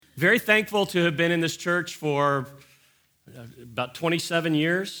Very thankful to have been in this church for about 27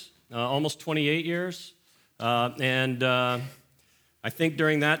 years, almost 28 years. I think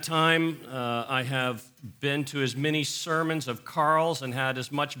during that time, I have been to as many sermons of Carl's and had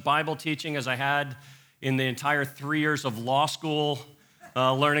as much Bible teaching as I had in the entire 3 years of law school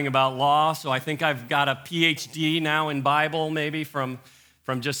learning about law. So I think I've got a PhD now in Bible, maybe from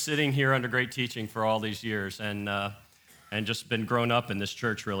just sitting here under great teaching for all these years, and just been grown up in this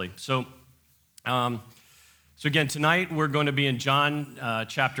church, really. So again, tonight we're going to be in John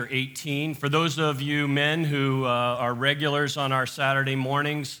chapter 18. For those of you men who are regulars on our Saturday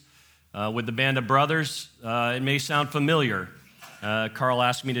mornings with the Band of Brothers, it may sound familiar. Carl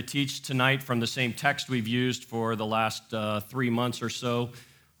asked me to teach tonight from the same text we've used for the last 3 months or so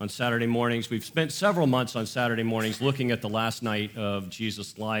on Saturday mornings. We've spent several months on Saturday mornings looking at the last night of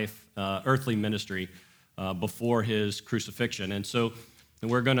Jesus' life, earthly ministry, before his crucifixion. And so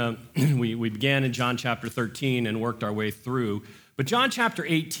we're going to, we began in John chapter 13 and worked our way through. But John chapter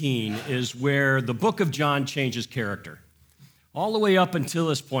 18 is where the book of John changes character. All the way up until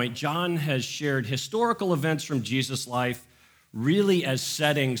this point, John has shared historical events from Jesus' life really as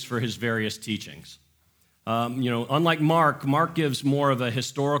settings for his various teachings. Unlike Mark gives more of a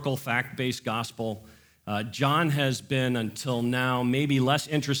historical, fact-based gospel. John has been, until now, maybe less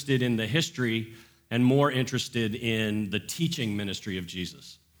interested in the history and more interested in the teaching ministry of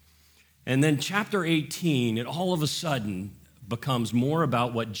Jesus. And then chapter 18, it all of a sudden becomes more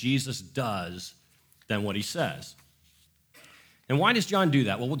about what Jesus does than what he says. And why does John do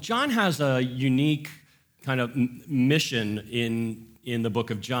that? Well, John has a unique kind of mission in the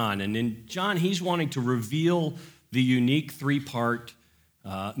book of John. And in John, he's wanting to reveal the unique three-part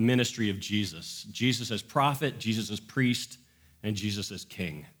ministry of Jesus. Jesus as prophet, Jesus as priest, and Jesus as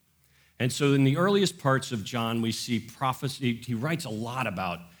king. And so in the earliest parts of John, we see prophecy. He writes a lot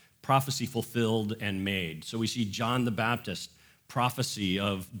about prophecy fulfilled and made. So we see John the Baptist, prophecy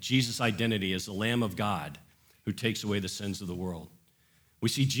of Jesus' identity as the Lamb of God who takes away the sins of the world. We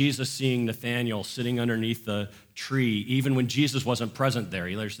see Jesus seeing Nathanael sitting underneath the tree, even when Jesus wasn't present there.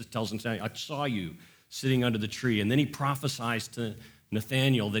 He tells him, I saw you sitting under the tree. And then he prophesies to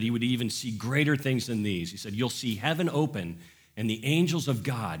Nathanael that he would even see greater things than these. He said, you'll see heaven open and the angels of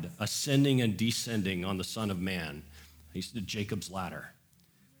God ascending and descending on the Son of Man. He's the Jacob's ladder.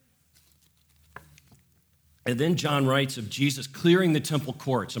 And then John writes of Jesus clearing the temple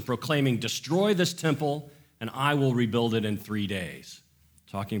courts and proclaiming, destroy this temple and I will rebuild it in 3 days.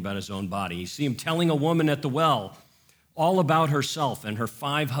 Talking about his own body. You see him telling a woman at the well all about herself and her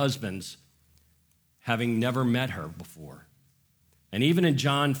 5 husbands, having never met her before. And even in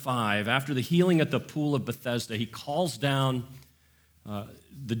John 5, after the healing at the pool of Bethesda, he calls down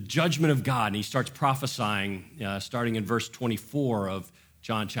the judgment of God, and he starts prophesying, starting in verse 24 of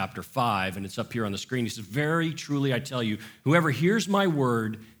John chapter 5, and it's up here on the screen. He says, very truly I tell you, whoever hears my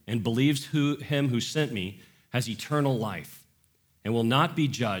word and believes him who sent me has eternal life and will not be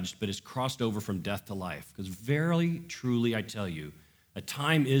judged, but is crossed over from death to life. Because verily, truly I tell you, a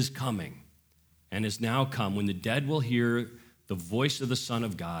time is coming and has now come when the dead will hear the voice of the Son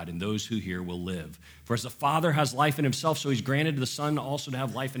of God, and those who hear will live. For as the Father has life in himself, so he's granted the Son also to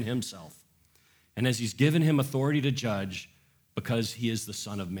have life in himself. And as he's given him authority to judge, because he is the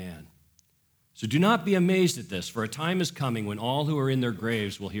Son of Man. So do not be amazed at this, for a time is coming when all who are in their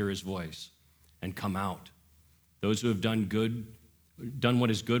graves will hear his voice and come out. Those who have done what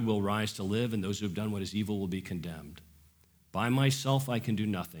is good will rise to live, and those who have done what is evil will be condemned. By myself I can do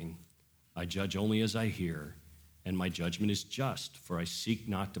nothing. I judge only as I hear. And my judgment is just, for I seek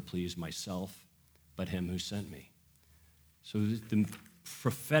not to please myself, but him who sent me. So the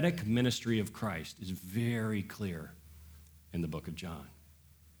prophetic ministry of Christ is very clear in the book of John.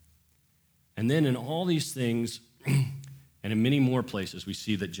 And then in all these things, and in many more places, we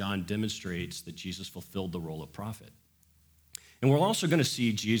see that John demonstrates that Jesus fulfilled the role of prophet. And we're also going to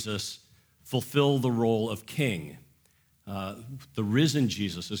see Jesus fulfill the role of king. The risen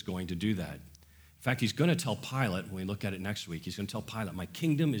Jesus is going to do that. In fact, he's going to tell Pilate, when we look at it next week, he's going to tell Pilate, my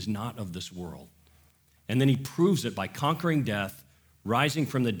kingdom is not of this world. And then he proves it by conquering death, rising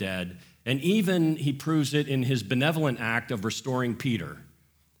from the dead, and even he proves it in his benevolent act of restoring Peter,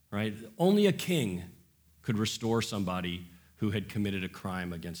 right? Only a king could restore somebody who had committed a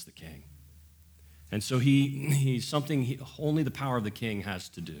crime against the king. And so he's something only the power of the king has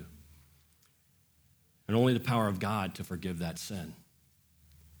to do, and only the power of God to forgive that sin.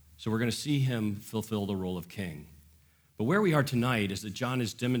 So we're going to see him fulfill the role of king. But where we are tonight is that John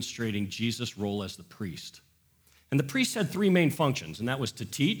is demonstrating Jesus' role as the priest. And the priest had 3 main functions, and that was to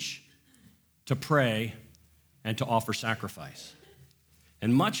teach, to pray, and to offer sacrifice.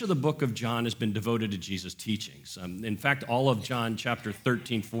 And much of the book of John has been devoted to Jesus' teachings. In fact, all of John chapter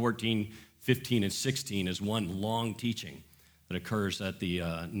 13, 14, 15, and 16 is one long teaching that occurs at the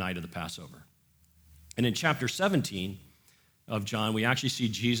night of the Passover. And in chapter 17 of John, we actually see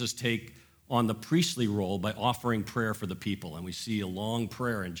Jesus take on the priestly role by offering prayer for the people. And we see a long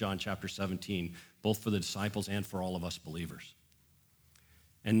prayer in John chapter 17, both for the disciples and for all of us believers.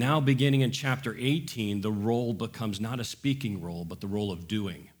 And now, beginning in chapter 18, the role becomes not a speaking role, but the role of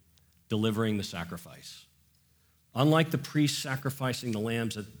doing, delivering the sacrifice. Unlike the priests sacrificing the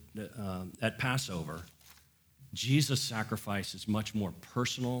lambs at Passover, Jesus' sacrifice is much more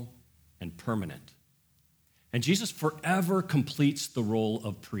personal and permanent. And Jesus forever completes the role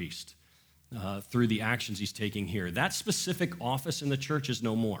of priest through the actions he's taking here. That specific office in the church is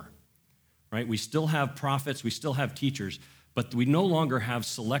no more, right? We still have prophets, we still have teachers, but we no longer have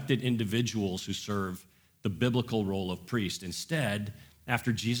selected individuals who serve the biblical role of priest. Instead,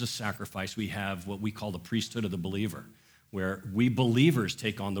 after Jesus' sacrifice, we have what we call the priesthood of the believer, where we believers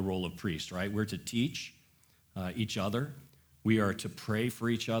take on the role of priest, right? We're to teach each other, we are to pray for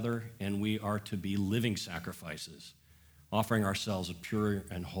each other, and we are to be living sacrifices, offering ourselves a pure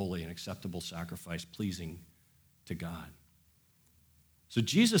and holy and acceptable sacrifice pleasing to God. So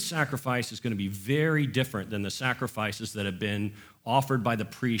Jesus' sacrifice is going to be very different than the sacrifices that have been offered by the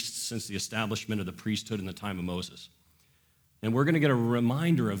priests since the establishment of the priesthood in the time of Moses. And we're going to get a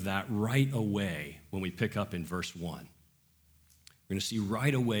reminder of that right away when we pick up in verse 1. We're going to see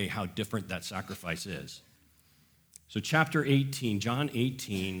right away how different that sacrifice is. So chapter 18, John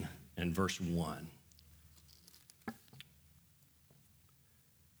 18 and verse 1.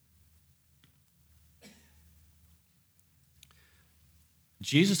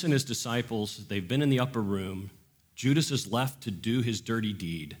 Jesus and his disciples, they've been in the upper room. Judas is left to do his dirty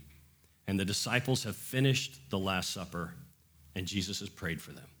deed, and the disciples have finished the Last Supper, and Jesus has prayed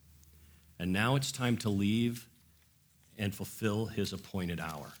for them. And now it's time to leave and fulfill his appointed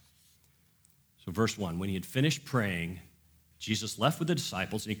hour. So verse 1, when he had finished praying, Jesus left with the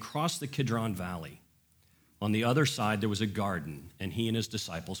disciples, and he crossed the Kidron Valley. On the other side, there was a garden, and he and his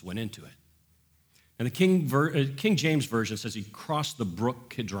disciples went into it. And the King James Version says he crossed the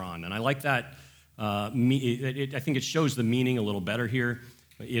brook Kidron. And I like that. I think it shows the meaning a little better here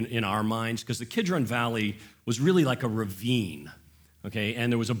in our minds, because the Kidron Valley was really like a ravine, okay?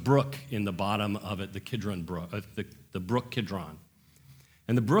 And there was a brook in the bottom of it, the Kidron brook, the brook Kidron.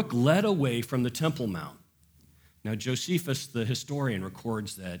 And the brook led away from the Temple Mount. Now, Josephus, the historian,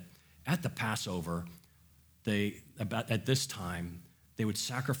 records that at the Passover, at this time, they would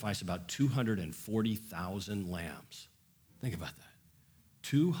sacrifice about 240,000 lambs. Think about that.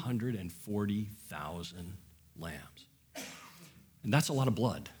 240,000 lambs. And that's a lot of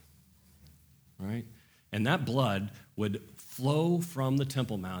blood, right? And that blood would flow from the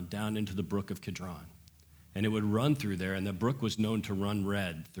Temple Mount down into the brook of Kidron. And it would run through there, and the brook was known to run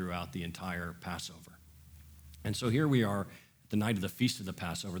red throughout the entire Passover. And so here we are at the night of the Feast of the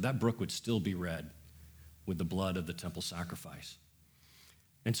Passover. That brook would still be red with the blood of the temple sacrifice.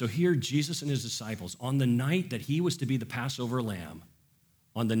 And so here, Jesus and his disciples, on the night that he was to be the Passover lamb,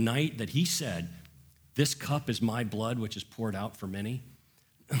 on the night that he said, "This cup is my blood, which is poured out for many,"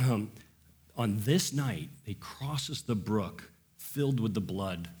 on this night, he crosses the brook filled with the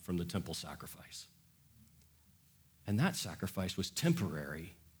blood from the temple sacrifice. And that sacrifice was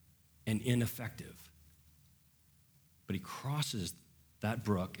temporary and ineffective. But he crosses that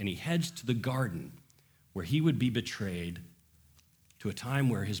brook and he heads to the garden where he would be betrayed, to a time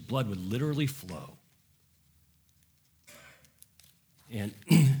where his blood would literally flow and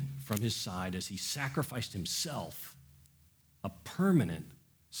from his side as he sacrificed himself, a permanent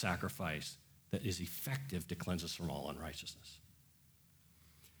sacrifice that is effective to cleanse us from all unrighteousness.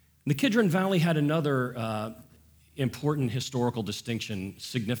 The Kidron Valley had another important historical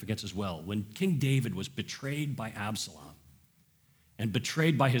significance as well. When King David was betrayed by Absalom and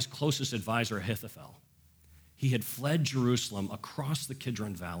betrayed by his closest advisor, Ahithophel, he had fled Jerusalem across the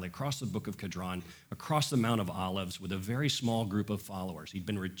Kidron Valley, across the brook of Kidron, across the Mount of Olives with a very small group of followers. He'd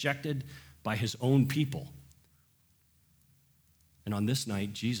been rejected by his own people. And on this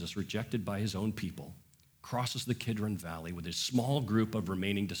night, Jesus, rejected by his own people, crosses the Kidron Valley with his small group of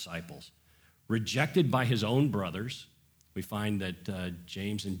remaining disciples, rejected by his own brothers. We find that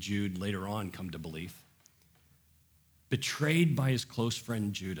James and Jude later on come to belief. Betrayed by his close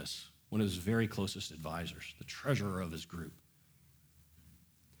friend Judas, one of his very closest advisors, the treasurer of his group.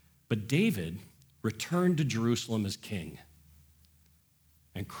 But David returned to Jerusalem as king,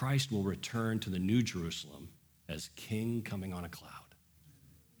 and Christ will return to the New Jerusalem as king coming on a cloud.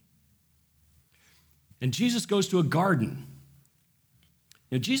 And Jesus goes to a garden.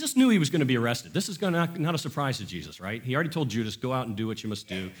 Jesus knew he was going to be arrested. This is not a surprise to Jesus, right? He already told Judas, go out and do what you must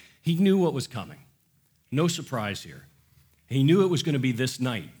do. He knew what was coming. No surprise here. He knew it was going to be this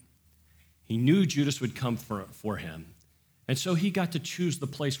night. He knew Judas would come for him. And so he got to choose the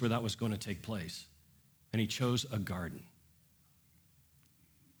place where that was going to take place. And he chose a garden.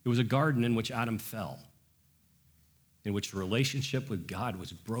 It was a garden in which Adam fell, in which the relationship with God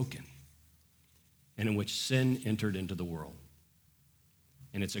was broken, and in which sin entered into the world.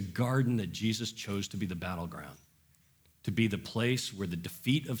 And it's a garden that Jesus chose to be the battleground, to be the place where the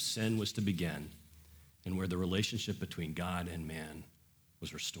defeat of sin was to begin and where the relationship between God and man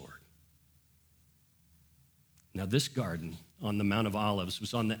was restored. Now, this garden on the Mount of Olives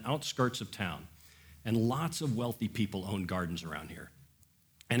was on the outskirts of town, and lots of wealthy people owned gardens around here.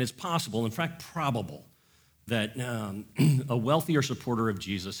 And it's possible, in fact, probable, that a wealthier supporter of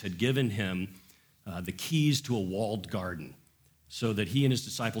Jesus had given him the keys to a walled garden so that he and his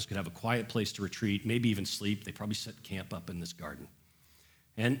disciples could have a quiet place to retreat, maybe even sleep. They probably set camp up in this garden,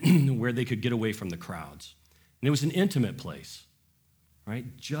 and where they could get away from the crowds. And it was an intimate place,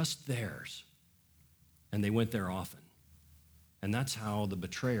 right? Just theirs. And they went there often. And that's how the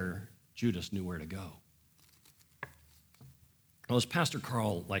betrayer, Judas, knew where to go. Well, as Pastor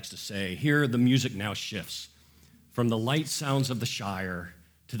Carl likes to say, here the music now shifts from the light sounds of the Shire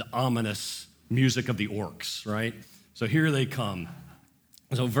to the ominous music of the orcs, right? So here they come.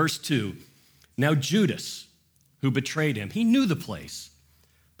 So verse 2, now Judas, who betrayed him, he knew the place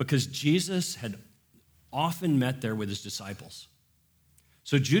because Jesus had often met there with his disciples.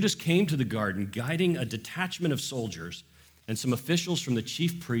 So Judas came to the garden, guiding a detachment of soldiers and some officials from the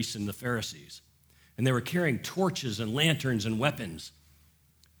chief priests and the Pharisees. And they were carrying torches and lanterns and weapons.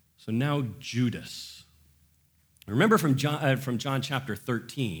 So now Judas. Remember from John chapter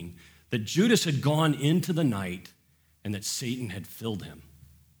 13 that Judas had gone into the night and that Satan had filled him.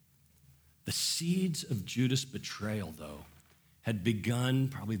 The seeds of Judas' betrayal, though, had begun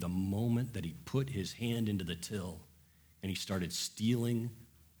probably the moment that he put his hand into the till and he started stealing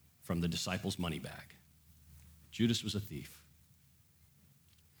from the disciples' money bag. Judas was a thief.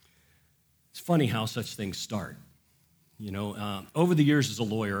 It's funny how such things start. Over the years as a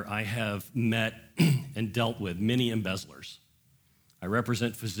lawyer, I have met and dealt with many embezzlers. I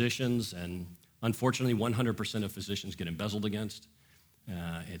represent physicians, and unfortunately, 100% of physicians get embezzled against.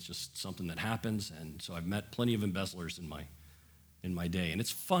 It's just something that happens, and so I've met plenty of embezzlers in my day. And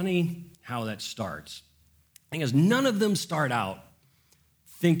it's funny how that starts. The thing is, none of them start out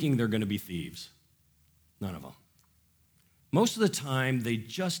thinking they're going to be thieves. None of them. Most of the time, they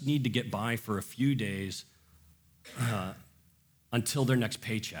just need to get by for a few days until their next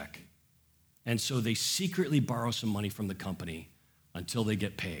paycheck. And so they secretly borrow some money from the company until they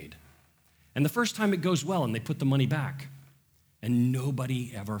get paid. And the first time it goes well and they put the money back, and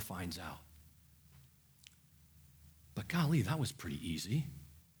nobody ever finds out. But golly, that was pretty easy.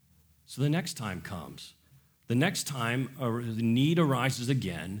 So the next time comes. The next time the need arises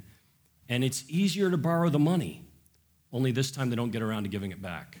again, and it's easier to borrow the money, only this time they don't get around to giving it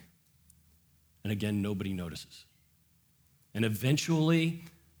back. And again, nobody notices. And eventually,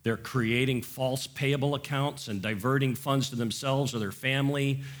 they're creating false payable accounts and diverting funds to themselves or their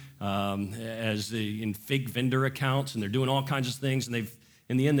family in fake vendor accounts, and they're doing all kinds of things, and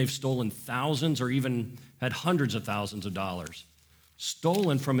in the end, they've stolen thousands or even had hundreds of thousands of dollars,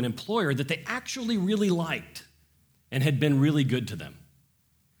 stolen from an employer that they actually really liked and had been really good to them.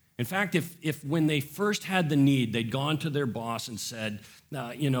 In fact, if when they first had the need, they'd gone to their boss and said,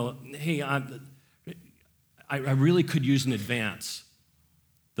 hey, I really could use an advance,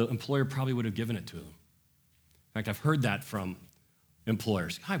 the employer probably would have given it to them. In fact, I've heard that from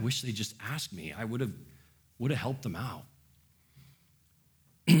employers. I wish they just asked me. I would have helped them out.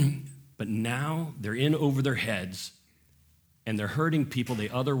 But now they're in over their heads, and they're hurting people they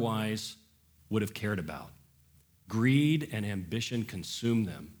otherwise would have cared about. Greed and ambition consume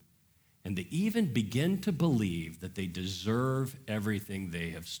them, and they even begin to believe that they deserve everything they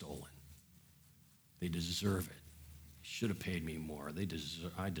have stolen. They deserve it. They should have paid me more.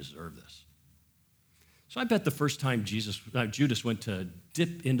 I deserve this. So I bet the first time Judas went to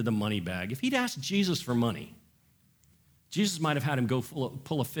dip into the money bag, if he'd asked Jesus for money, Jesus might have had him go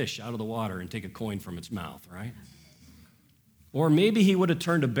pull a fish out of the water and take a coin from its mouth, right? Or maybe he would have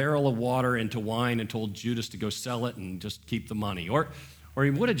turned a barrel of water into wine and told Judas to go sell it and just keep the money. Or he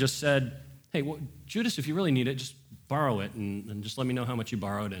would have just said, hey, Judas, if you really need it, just borrow it and just let me know how much you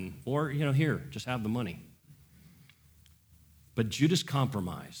borrowed. Or here, just have the money. But Judas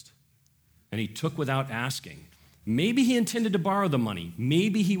compromised, and he took without asking. Maybe he intended to borrow the money.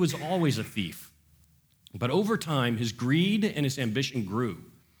 Maybe he was always a thief. But over time, his greed and his ambition grew.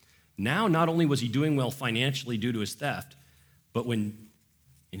 Now, not only was he doing well financially due to his theft, but in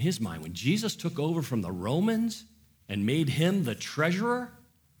his mind, when Jesus took over from the Romans and made him the treasurer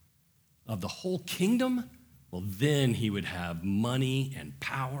of the whole kingdom, well, then he would have money and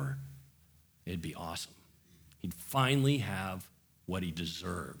power. It'd be awesome. He'd finally have what he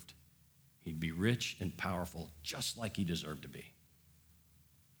deserved. He'd be rich and powerful, just like he deserved to be.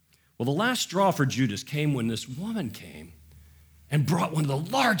 Well, the last straw for Judas came when this woman came and brought one of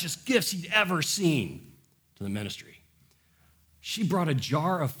the largest gifts he'd ever seen to the ministry. She brought a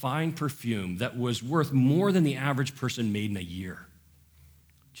jar of fine perfume that was worth more than the average person made in a year.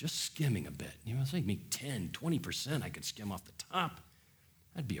 Just skimming a bit. It's like maybe 10, 20% I could skim off the top.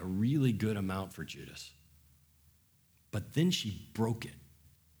 That'd be a really good amount for Judas. But then she broke it,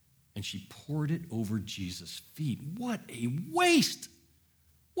 and she poured it over Jesus' feet. What a waste!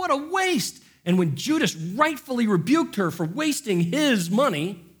 What a waste! And when Judas rightfully rebuked her for wasting his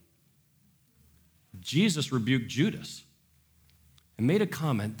money, Jesus rebuked Judas and made a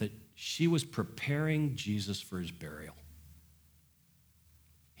comment that she was preparing Jesus for his burial.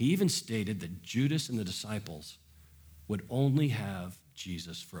 He even stated that Judas and the disciples would only have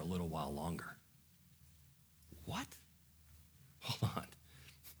Jesus for a little while longer. What? Hold on.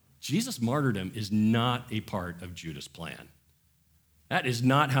 Jesus' martyrdom is not a part of Judas' plan. That is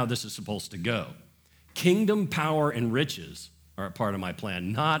not how this is supposed to go. Kingdom, power, and riches are a part of my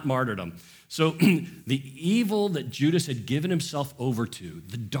plan, not martyrdom. So the evil that Judas had given himself over to,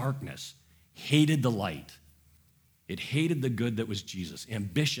 the darkness, hated the light. It hated the good that was Jesus.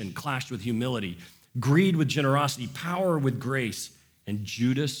 Ambition clashed with humility, greed with generosity, power with grace, and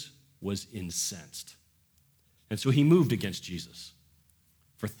Judas was incensed. And so he moved against Jesus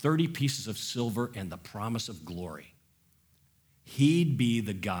for 30 pieces of silver and the promise of glory. He'd be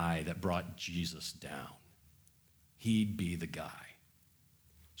the guy that brought Jesus down. He'd be the guy.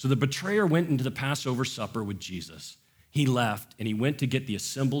 So the betrayer went into the Passover supper with Jesus. He left, and he went to get the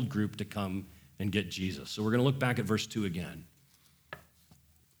assembled group to come and get Jesus. So we're going to look back at verse 2 again.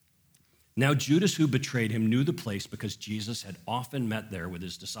 Now Judas, who betrayed him, knew the place because Jesus had often met there with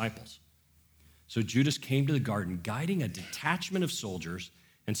his disciples. So Judas came to the garden, guiding a detachment of soldiers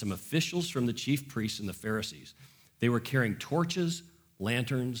and some officials from the chief priests and the Pharisees. They were carrying torches,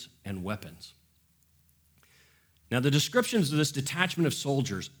 lanterns, and weapons. Now, the descriptions of this detachment of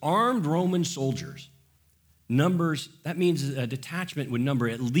soldiers, armed Roman soldiers, that means a detachment would number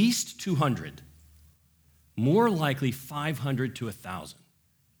at least 200, more likely 500 to 1,000.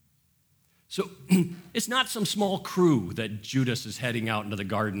 So it's not some small crew that Judas is heading out into the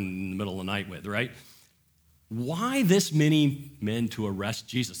garden in the middle of the night with, right? Why this many men to arrest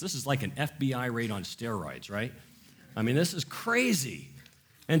Jesus? This is like an FBI raid on steroids, right? I mean, this is crazy.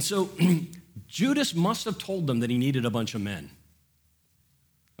 And so Judas must have told them that he needed a bunch of men.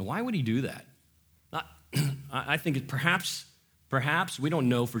 And why would he do that? I think it perhaps, we don't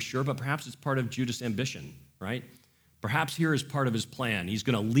know for sure, but perhaps it's part of Judas' ambition, right? Perhaps here is part of his plan. He's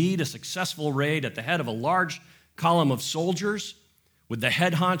going to lead a successful raid at the head of a large column of soldiers with the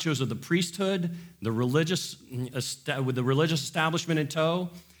head honchos of the priesthood, with the religious establishment in tow.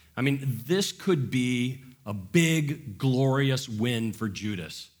 I mean, this could be a big, glorious win for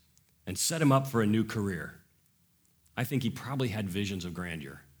Judas and set him up for a new career. I think he probably had visions of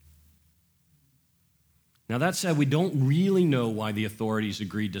grandeur. Now, that said, we don't really know why the authorities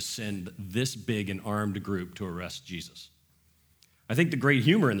agreed to send this big and armed group to arrest Jesus. I think the great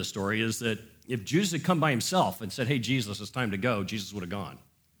humor in the story is that if Judas had come by himself and said, hey, Jesus, it's time to go, Jesus would have gone.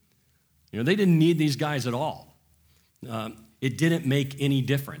 They didn't need these guys at all. It didn't make any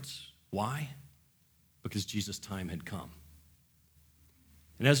difference. Why? Because Jesus' time had come.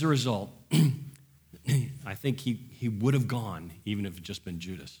 And as a result, I think he would have gone even if it had just been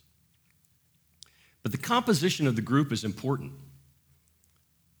Judas. But the composition of the group is important.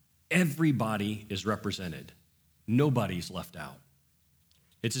 Everybody is represented. Nobody's left out.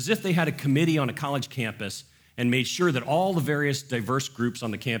 It's as if they had a committee on a college campus and made sure that all the various diverse groups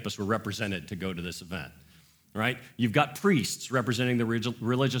on the campus were represented to go to this event, right? You've got priests representing the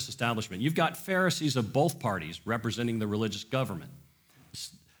religious establishment. You've got Pharisees of both parties representing the religious government.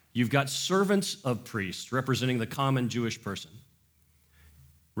 You've got servants of priests representing the common Jewish person.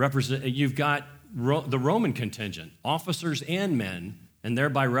 You've got the Roman contingent, officers and men, and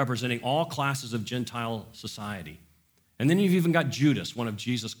thereby representing all classes of Gentile society. And then you've even got Judas, one of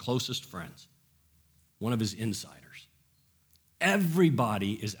Jesus' closest friends, one of his insiders.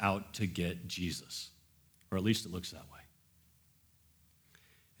 Everybody is out to get Jesus, or at least it looks that way.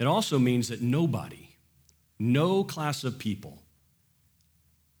 It also means that no class of people,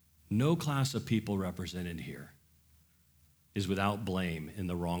 no class of people represented here is without blame in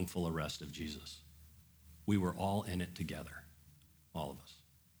the wrongful arrest of Jesus. We were all in it together, all of us.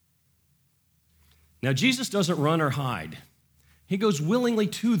 Now, Jesus doesn't run or hide. He goes willingly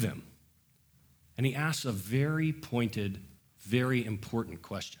to them, and he asks a very pointed, very important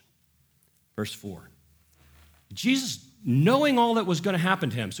question. Verse 4. Jesus, knowing all that was going to happen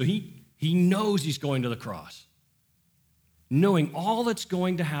to him, so he knows he's going to the cross. Knowing all that's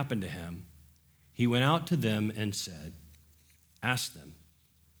going to happen to him, he went out to them and said, asked them,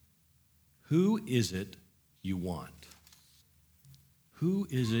 who is it you want? Who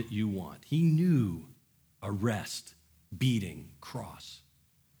is it you want? He knew arrest, beating, cross.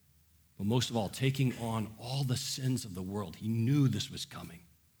 But most of all, taking on all the sins of the world. He knew this was coming.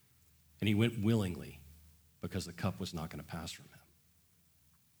 And he went willingly because the cup was not going to pass from him.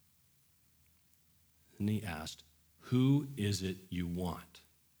 And he asked, who is it you want?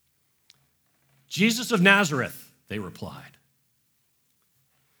 Jesus of Nazareth, they replied.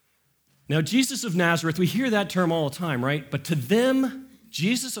 Now, Jesus of Nazareth, we hear that term all the time, right? But to them,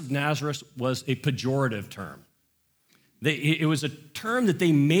 Jesus of Nazareth was a pejorative term. It was a term that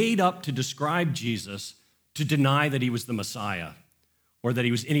they made up to describe Jesus to deny that he was the Messiah or that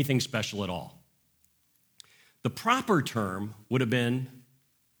he was anything special at all. The proper term would have been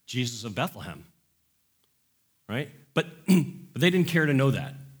Jesus of Bethlehem, right? But they didn't care to know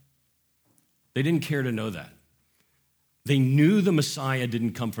that. They didn't care to know that. They knew the Messiah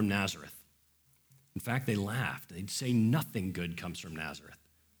didn't come from Nazareth. In fact, they laughed. They'd say nothing good comes from Nazareth,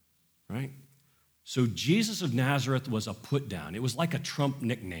 right? So Jesus of Nazareth was a put down. It was like a Trump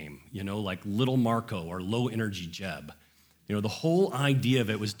nickname, like Little Marco or Low Energy Jeb. The whole idea of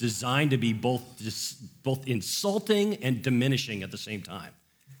it was designed to be both insulting and diminishing at the same time.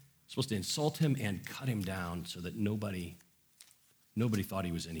 Supposed to insult him and cut him down so that nobody thought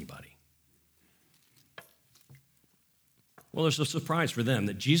he was anybody. Well, there's a surprise for them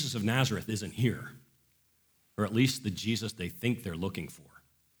that Jesus of Nazareth isn't here, or at least the Jesus they think they're looking for.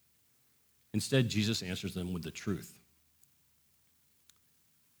 Instead, Jesus answers them with the truth.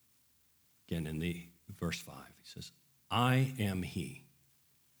 Again, in the verse 5, he says, I am he,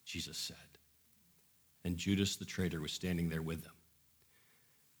 Jesus said. And Judas the traitor was standing there with them.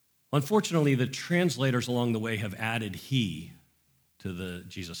 Unfortunately, the translators along the way have added he to the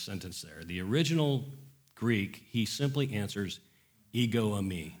Jesus sentence there. The original Greek, he simply answers ego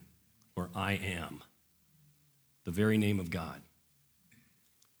eimi, or I am, the very name of God.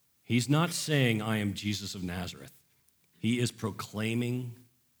 He's not saying I am Jesus of Nazareth. He is proclaiming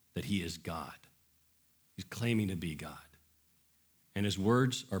that he is God. He's claiming to be God. And his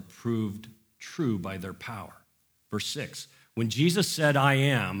words are proved true by their power. Verse 6, when Jesus said, I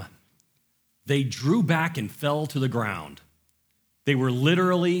am, they drew back and fell to the ground. They were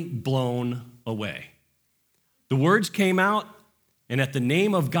literally blown away. The words came out, and at the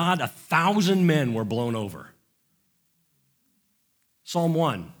name of God, 1,000 men were blown over. Psalm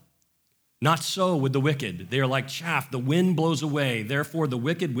 1, not so with the wicked. They are like chaff, the wind blows away. Therefore, the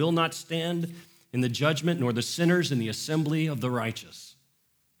wicked will not stand in the judgment, nor the sinners in the assembly of the righteous.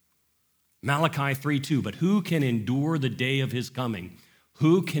 Malachi 3:2, but who can endure the day of his coming?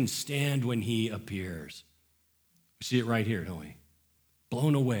 Who can stand when he appears? We see it right here, don't we?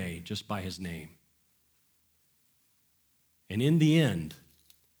 Blown away just by his name. And in the end,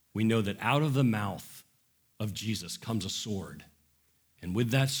 we know that out of the mouth of Jesus comes a sword. And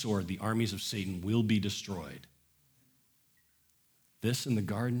with that sword, the armies of Satan will be destroyed. This in the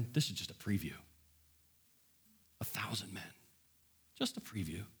garden, this is just a preview. 1,000 men. Just a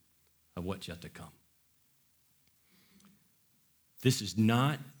preview of what's yet to come. This is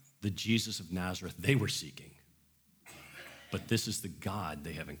not the Jesus of Nazareth they were seeking, but this is the God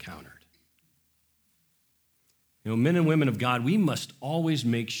they have encountered. Men and women of God, we must always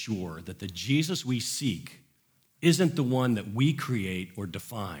make sure that the Jesus we seek isn't the one that we create or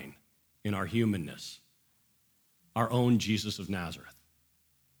define in our humanness, our own Jesus of Nazareth.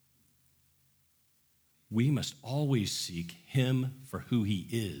 We must always seek him for who he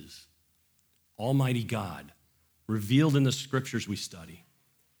is, Almighty God, revealed in the scriptures we study,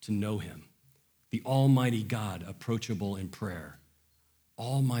 to know him, the Almighty God approachable in prayer,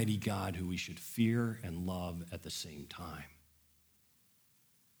 Almighty God who we should fear and love at the same time.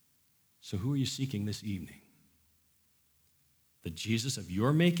 So who are you seeking this evening? The Jesus of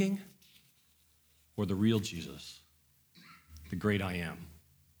your making or the real Jesus, the great I am?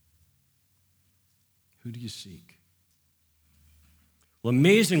 Who do you seek? Well,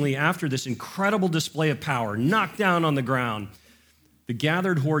 amazingly, after this incredible display of power, knocked down on the ground, the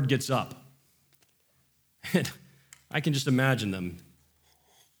gathered horde gets up. And I can just imagine them.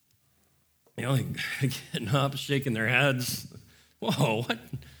 like getting up, shaking their heads. Whoa,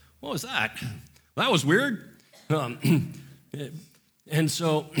 what was that? That was weird. And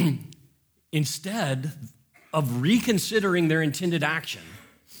so instead of reconsidering their intended action,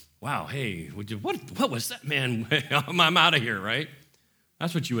 wow, hey, what was that, man? I'm out of here, right?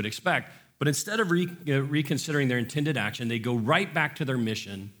 That's what you would expect. But instead of reconsidering their intended action, they go right back to their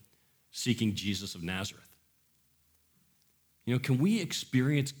mission, seeking Jesus of Nazareth. You know, can we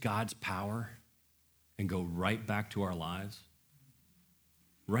experience God's power and go right back to our lives,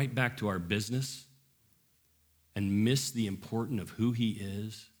 right back to our business, and miss the importance of who he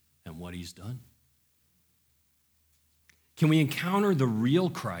is and what he's done? Can we encounter the real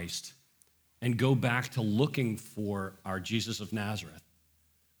Christ and go back to looking for our Jesus of Nazareth,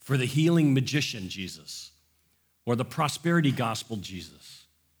 for the healing magician Jesus, or the prosperity gospel Jesus,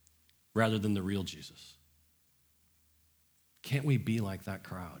 rather than the real Jesus? Can't we be like that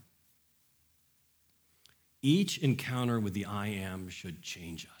crowd? Each encounter with the I Am should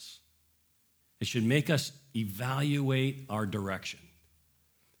change us. It should make us evaluate our direction.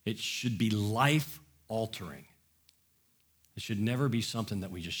 It should be life-altering. It should never be something that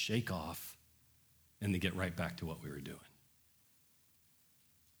we just shake off and then get right back to what we were doing.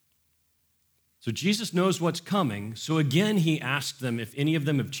 So Jesus knows what's coming. So again, he asked them if any of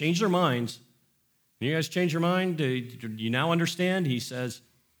them have changed their minds. You guys change your mind? Do you now understand? He says,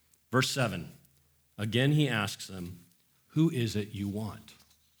 verse 7, again he asks them, who is it you want?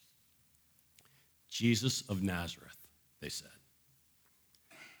 Jesus of Nazareth, they said.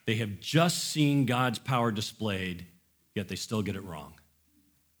 They have just seen God's power displayed, yet they still get it wrong.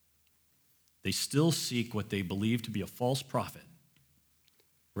 They still seek what they believe to be a false prophet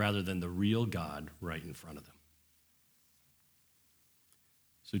rather than the real God right in front of them.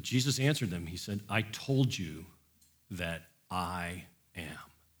 So Jesus answered them. He said, I told you that I am.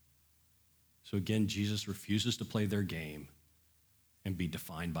 So again, Jesus refuses to play their game and be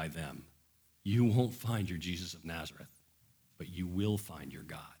defined by them. You won't find your Jesus of Nazareth, but you will find your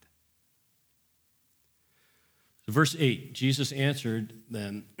God. So verse 8, Jesus answered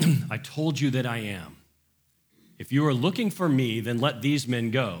them, I told you that I am. If you are looking for me, then let these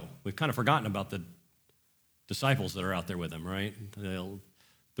men go. We've kind of forgotten about the disciples that are out there with him, right?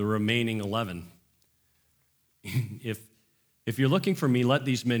 The remaining 11. If you're looking for me, let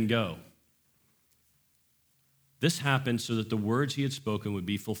these men go. This happened so that the words he had spoken would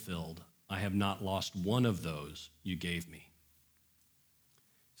be fulfilled. I have not lost one of those you gave me.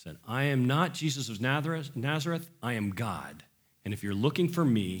 He said, I am not Jesus of Nazareth, I am God. And if you're looking for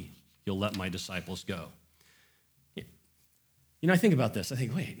me, you'll let my disciples go. You know, I think about this. I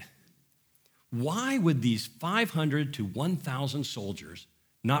think, wait, why would these 500 to 1,000 soldiers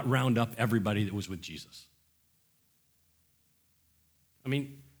not round up everybody that was with Jesus? I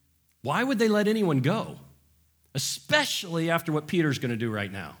mean, why would they let anyone go? Especially after what Peter's going to do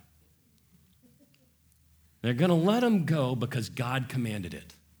right now. They're going to let him go because God commanded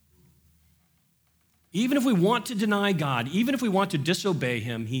it. Even if we want to deny God, even if we want to disobey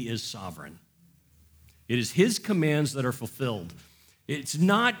him, he is sovereign. It is his commands that are fulfilled. It's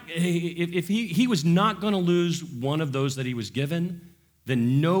not, if he was not going to lose one of those that he was given,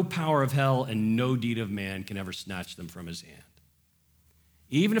 then no power of hell and no deed of man can ever snatch them from his hand.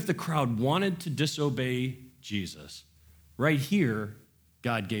 Even if the crowd wanted to disobey Jesus, right here,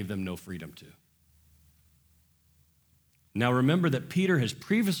 God gave them no freedom to. Now remember that Peter has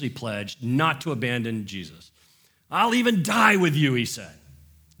previously pledged not to abandon Jesus. I'll even die with you, he said.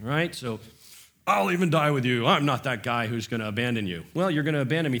 All right, so I'll even die with you. I'm not that guy who's going to abandon you. Well, you're going to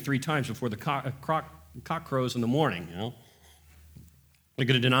abandon me 3 times before the cock crows in the morning, you know. You're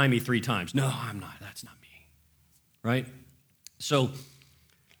going to deny me 3 times. No, I'm not. That's not me, right? So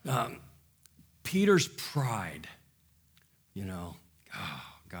Peter's pride, you know, oh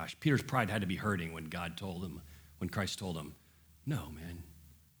gosh, Peter's pride had to be hurting when God told him, when Christ told him, no, man,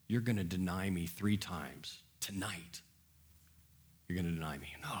 you're going to deny me 3 times tonight. You're going to deny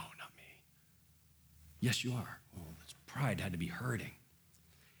me. No, not me. Yes, you are. Well, his pride had to be hurting.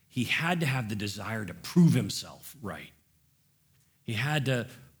 He had to have the desire to prove himself right. He had to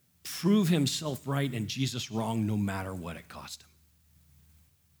prove himself right and Jesus wrong no matter what it cost him.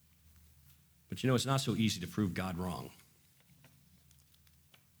 But you know, it's not so easy to prove God wrong.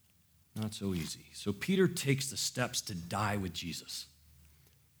 Not so easy. So Peter takes the steps to die with Jesus.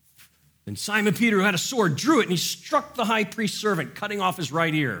 Then Simon Peter, who had a sword, drew it, and he struck the high priest's servant, cutting off his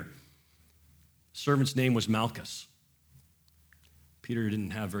right ear. The servant's name was Malchus. Peter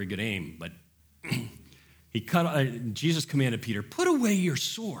didn't have very good aim, but Jesus commanded Peter, put away your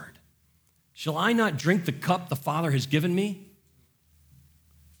sword. Shall I not drink the cup the Father has given me?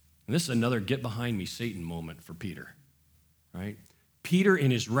 And this is another get behind me, Satan moment for Peter, right? Peter,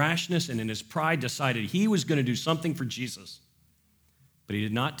 in his rashness and in his pride, decided he was going to do something for Jesus. But he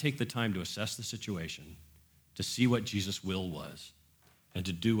did not take the time to assess the situation, to see what Jesus' will was, and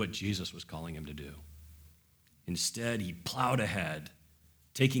to do what Jesus was calling him to do. Instead, he plowed ahead,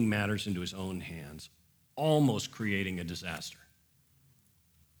 taking matters into his own hands, almost creating a disaster.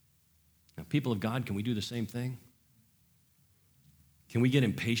 Now, people of God, can we do the same thing? Can we get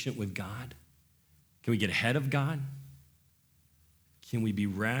impatient with God? Can we get ahead of God? Can we be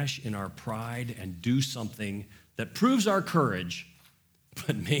rash in our pride and do something that proves our courage,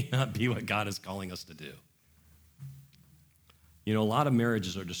 but may not be what God is calling us to do? You know, a lot of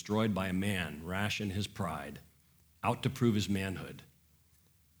marriages are destroyed by a man rash in his pride, out to prove his manhood,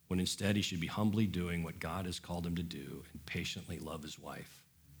 when instead he should be humbly doing what God has called him to do and patiently love his wife,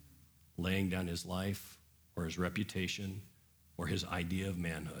 laying down his life or his reputation or his idea of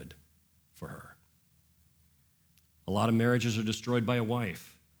manhood for her. A lot of marriages are destroyed by a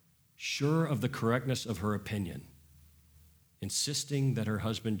wife, sure of the correctness of her opinion, insisting that her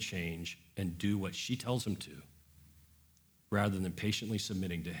husband change and do what she tells him to, rather than patiently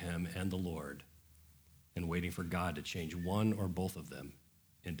submitting to him and the Lord and waiting for God to change one or both of them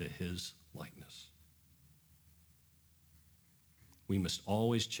into his likeness. We must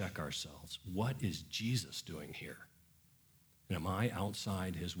always check ourselves. What is Jesus doing here? And am I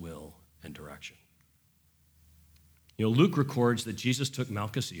outside his will and direction? You know, Luke records that Jesus took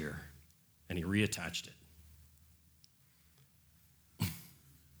Malchus' ear and he reattached it,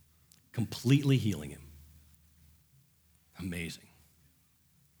 completely healing him. Amazing.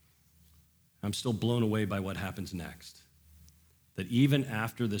 I'm still blown away by what happens next. That even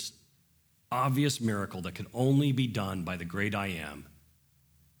after this obvious miracle that could only be done by the great I Am,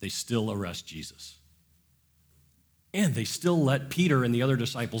 they still arrest Jesus. And they still let Peter and the other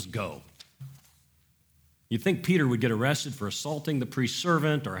disciples go. You'd think Peter would get arrested for assaulting the priest's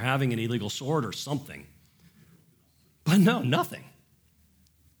servant or having an illegal sword or something. But no, nothing.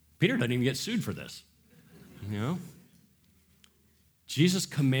 Peter doesn't even get sued for this. You know? Jesus'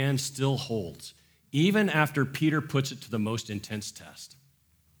 command still holds, even after Peter puts it to the most intense test.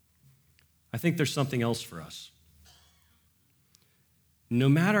 I think there's something else for us. No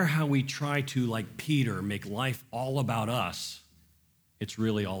matter how we try to, like Peter, make life all about us, it's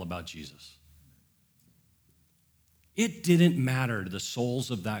really all about Jesus. It didn't matter to the souls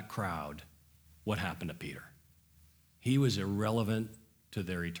of that crowd what happened to Peter. He was irrelevant to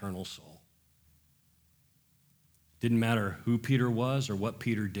their eternal soul. Didn't matter who Peter was or what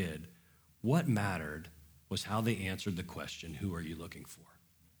Peter did. What mattered was how they answered the question, who are you looking for?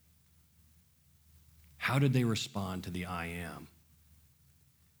 How did they respond to the I am?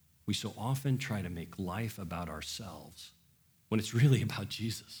 We so often try to make life about ourselves when it's really about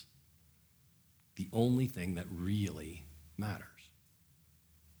Jesus, the only thing that really matters.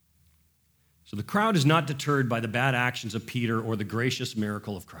 So the crowd is not deterred by the bad actions of Peter or the gracious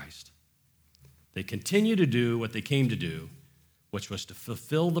miracle of Christ. They continue to do what they came to do, which was to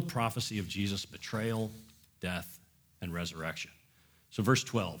fulfill the prophecy of Jesus' betrayal, death, and resurrection. So verse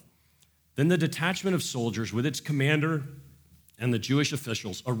 12, then the detachment of soldiers with its commander and the Jewish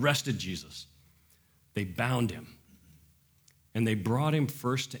officials arrested Jesus. They bound him, and they brought him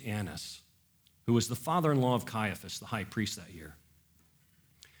first to Annas, who was the father-in-law of Caiaphas, the high priest that year.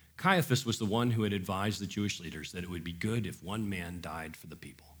 Caiaphas was the one who had advised the Jewish leaders that it would be good if one man died for the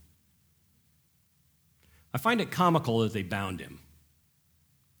people. I find it comical that they bound him.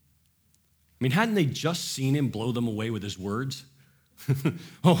 I mean, hadn't they just seen him blow them away with his words?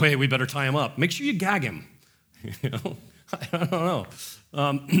 Oh, hey, we better tie him up. Make sure you gag him. You know, I don't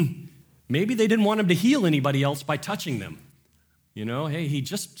know. Maybe they didn't want him to heal anybody else by touching them. You know, hey, he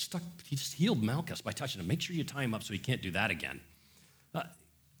just healed Malchus by touching him. Make sure you tie him up so he can't do that again.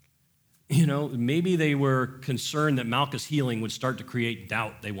 You know, maybe they were concerned that Malchus' healing would start to create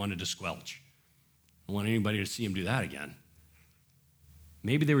doubt they wanted to squelch. I don't want anybody to see him do that again.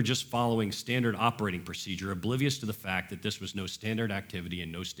 Maybe they were just following standard operating procedure, oblivious to the fact that this was no standard activity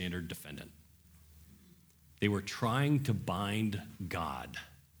and no standard defendant. They were trying to bind God.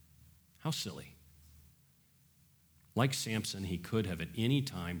 How silly. Like Samson, he could have at any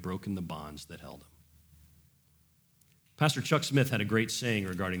time broken the bonds that held him. Pastor Chuck Smith had a great saying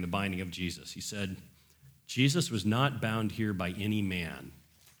regarding the binding of Jesus. He said, Jesus was not bound here by any man.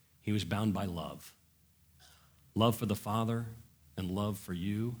 He was bound by love. Love for the Father and love for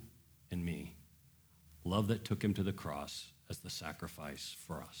you and me. Love that took him to the cross as the sacrifice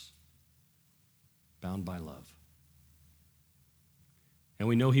for us. Bound by love. And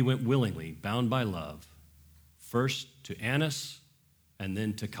we know he went willingly, bound by love, first to Annas and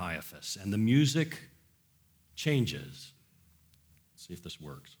then to Caiaphas. And the music changes. Let's see if this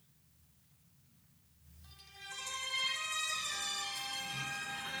works.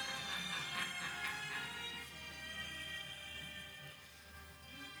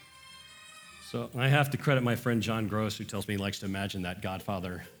 So I have to credit my friend John Gross, who tells me he likes to imagine that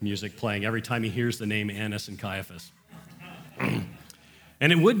Godfather music playing every time he hears the name Annas and Caiaphas.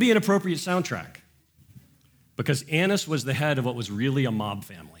 And it would be an appropriate soundtrack, because Annas was the head of what was really a mob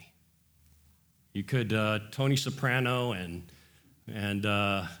family. You could, Tony Soprano and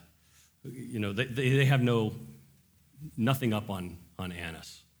they have nothing up on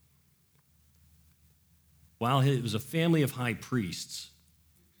Annas. While it was a family of high priests,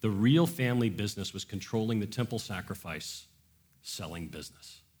 the real family business was controlling the temple sacrifice selling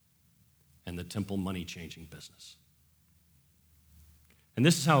business and the temple money changing business. And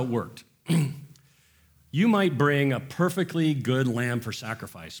this is how it worked. You might bring a perfectly good lamb for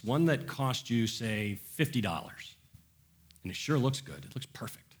sacrifice, one that cost you, say, $50. And it sure looks good. It looks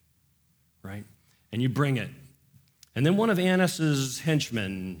perfect, right? And you bring it. And then one of Annas'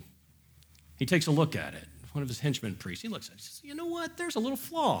 henchmen, he takes a look at it. One of his henchmen priests, he looks at it. He says, you know what? There's a little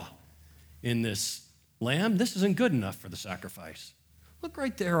flaw in this lamb. This isn't good enough for the sacrifice. Look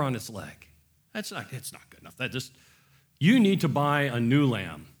right there on its leg. It's not good enough. You need to buy a new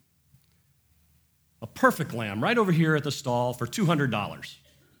lamb. A perfect lamb right over here at the stall for $200.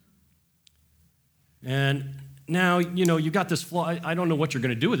 And now, you got this flaw. I don't know what you're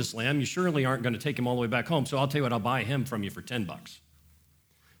going to do with this lamb. You surely aren't going to take him all the way back home. So I'll tell you what, I'll buy him from you for $10.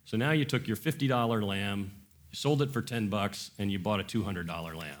 So now you took your $50 lamb, you sold it for $10, and you bought a $200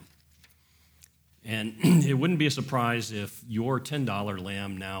 lamb. And it wouldn't be a surprise if your $10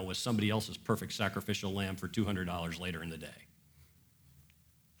 lamb now was somebody else's perfect sacrificial lamb for $200 later in the day.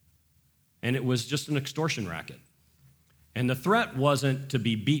 And it was just an extortion racket. And the threat wasn't to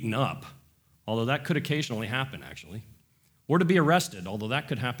be beaten up, although that could occasionally happen, actually, or to be arrested, although that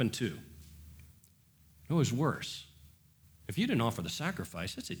could happen too. It was worse. If you didn't offer the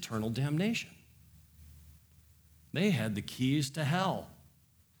sacrifice, it's eternal damnation. They had the keys to hell.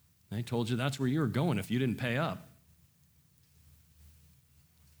 They told you that's where you were going if you didn't pay up.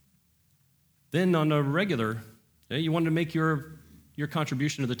 Then on a regular, you wanted to make your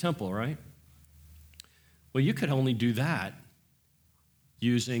contribution to the temple, right? Well, you could only do that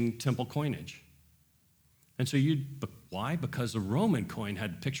using temple coinage. And so why? Because the Roman coin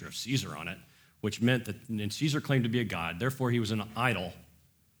had a picture of Caesar on it, which meant that and Caesar claimed to be a god, therefore he was an idol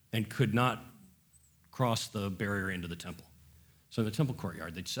and could not cross the barrier into the temple. So in the temple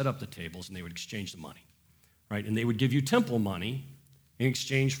courtyard, they'd set up the tables and they would exchange the money, right? And they would give you temple money in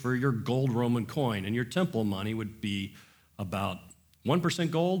exchange for your gold Roman coin, and your temple money would be about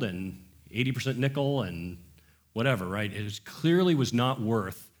 1% gold and 80% nickel and whatever, right? It clearly was not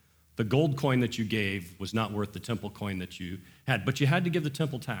worth, the gold coin that you gave was not worth the temple coin that you had, but you had to give the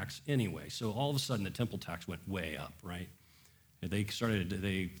temple tax anyway. So all of a sudden the temple tax went way up, right? And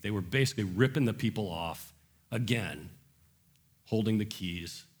they were basically ripping the people off again, holding the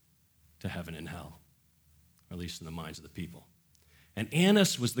keys to heaven and hell, or at least in the minds of the people. And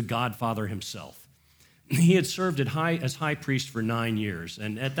Annas was the godfather himself. He had served as high priest for 9 years.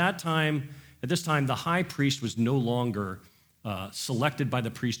 And at this time, the high priest was no longer selected by the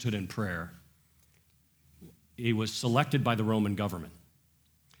priesthood in prayer. He was selected by the Roman government.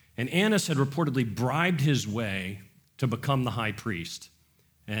 And Annas had reportedly bribed his way to become the high priest.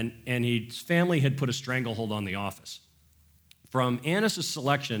 And his family had put a stranglehold on the office. From Annas'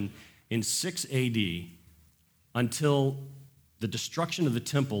 selection in 6 AD until the destruction of the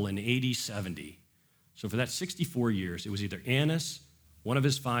temple in AD 70, so for that 64 years, it was either Annas, one of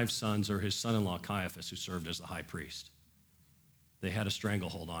his 5 sons, or his son-in-law Caiaphas who served as the high priest. They had a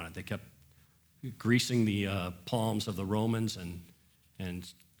stranglehold on it. They kept greasing the palms of the Romans and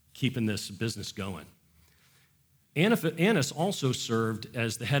keeping this business going. Annas also served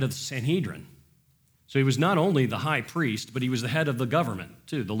as the head of the Sanhedrin. So he was not only the high priest, but he was the head of the government,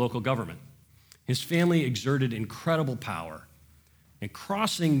 too, the local government. His family exerted incredible power. And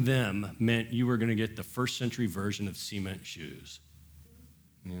crossing them meant you were going to get the first century version of cement shoes.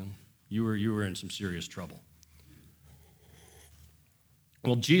 You were in some serious trouble.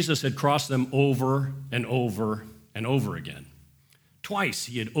 Well, Jesus had crossed them over and over and over again. Twice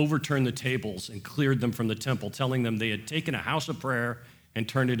he had overturned the tables and cleared them from the temple, telling them they had taken a house of prayer and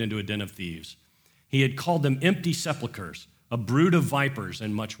turned it into a den of thieves. He had called them empty sepulchres, a brood of vipers,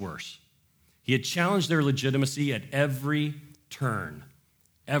 and much worse. He had challenged their legitimacy at every turn,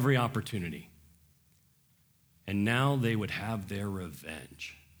 every opportunity. And now they would have their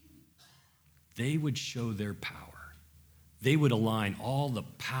revenge. They would show their power. they would align all the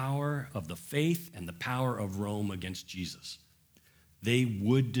power of the faith and the power of Rome against Jesus. They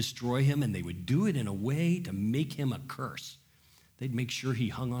would destroy him, and they would do it in a way to make him a curse. They'd make sure he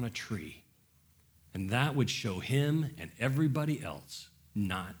hung on a tree. And that would show him and everybody else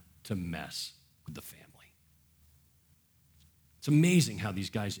not to mess with the family. It's amazing how these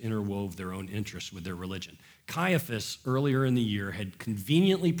guys interwove their own interests with their religion. Caiaphas, earlier in the year, had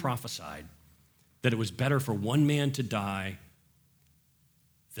conveniently prophesied that it was better for one man to die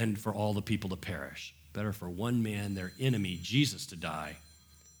than for all the people to perish. Better for one man, their enemy, Jesus, to die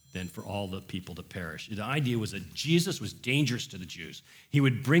than for all the people to perish. The idea was that Jesus was dangerous to the Jews. He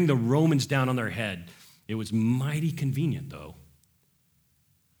would bring the Romans down on their head. It was mighty convenient, though,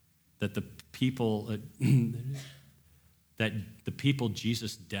 that the people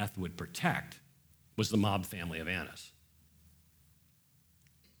Jesus' death would protect was the mob family of Annas.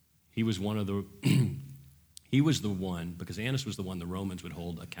 He was the one, because Annas was the one the Romans would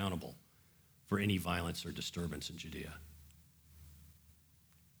hold accountable for any violence or disturbance in Judea.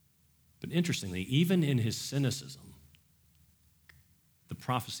 But interestingly, even in his cynicism, the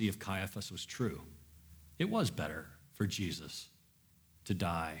prophecy of Caiaphas was true. It was better for Jesus to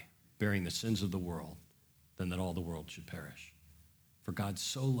die bearing the sins of the world than that all the world should perish. For God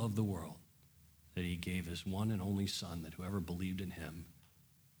so loved the world that he gave his one and only Son, that whoever believed in him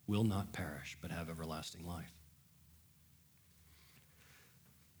will not perish but have everlasting life.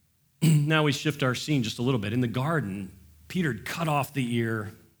 Now we shift our scene just a little bit. In the garden, Peter had cut off the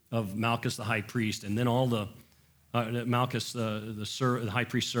ear of Malchus the high priest, and then all the Malchus the high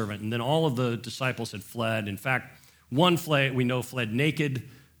priest's servant, and then all of the disciples had fled. In fact, one fled naked.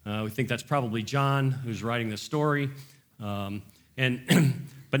 We think that's probably John, who's writing this story. But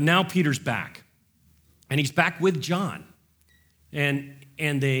now Peter's back, and he's back with John, and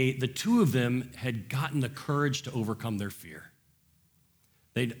the two of them had gotten the courage to overcome their fear.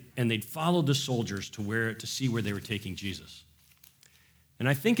 They'd followed the soldiers to see where they were taking Jesus. And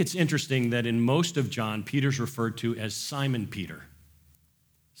I think it's interesting that in most of John, Peter's referred to as Simon Peter.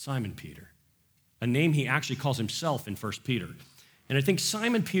 Simon Peter, a name he actually calls himself in 1 Peter. And I think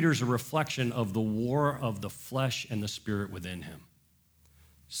Simon Peter is a reflection of the war of the flesh and the spirit within him.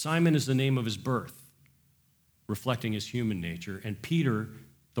 Simon is the name of his birth, reflecting his human nature, and Peter,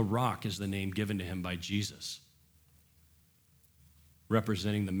 the rock, is the name given to him by Jesus,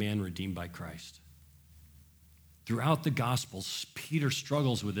 representing the man redeemed by Christ. Throughout the Gospels, Peter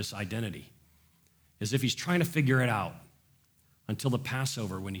struggles with this identity, as if he's trying to figure it out until the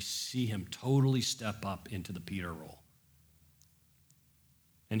Passover, when you see him totally step up into the Peter role.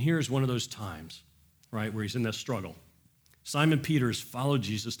 And here's one of those times, right, where he's in this struggle. Simon Peter has followed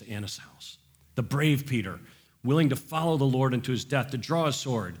Jesus to Annas' house. The brave Peter, willing to follow the Lord into his death, to draw his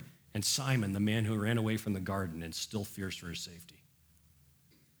sword. And Simon, the man who ran away from the garden and still fears for his safety.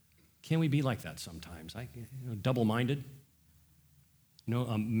 Can we be like that sometimes? Double-minded?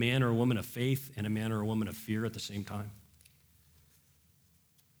 A man or a woman of faith and a man or a woman of fear at the same time?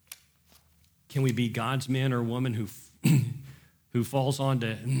 Can we be God's man or woman who falls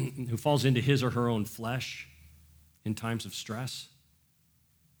into his or her own flesh in times of stress?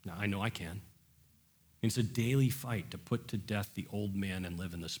 Now, I know I can. It's a daily fight to put to death the old man and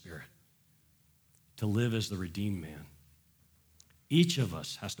live in the Spirit, to live as the redeemed man. Each of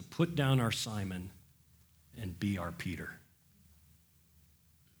us has to put down our Simon and be our Peter.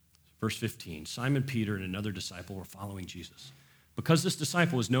 Verse 15, Simon Peter and another disciple were following Jesus. Because this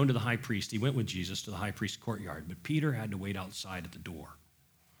disciple was known to the high priest, he went with Jesus to the high priest's courtyard, but Peter had to wait outside at the door.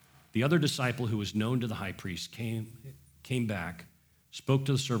 The other disciple, who was known to the high priest, came back, spoke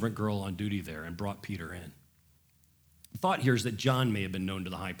to the servant girl on duty there, and brought Peter in. The thought here is that John may have been known to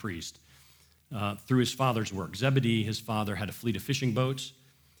the high priest through his father's work. Zebedee, his father, had a fleet of fishing boats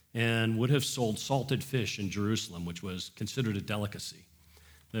and would have sold salted fish in Jerusalem, which was considered a delicacy.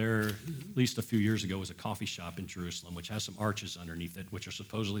 There, at least a few years ago, was a coffee shop in Jerusalem, which has some arches underneath it, which are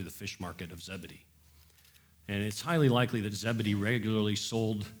supposedly the fish market of Zebedee. And it's highly likely that Zebedee regularly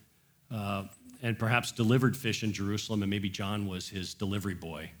sold and perhaps delivered fish in Jerusalem, and maybe John was his delivery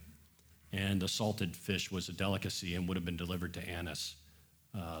boy. And the salted fish was a delicacy and would have been delivered to Annas,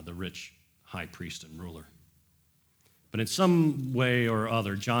 the rich high priest and ruler. But in some way or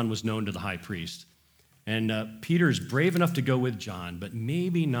other, John was known to the high priest. And Peter's brave enough to go with John, but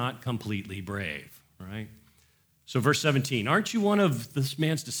maybe not completely brave, right? So verse 17, aren't you one of this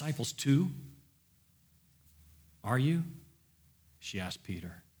man's disciples too? Are you? She asked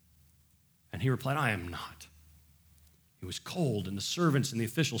Peter. And he replied, I am not. It was cold, and the servants and the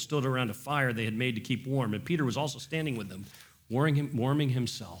officials stood around a fire they had made to keep warm. And Peter was also standing with them, warming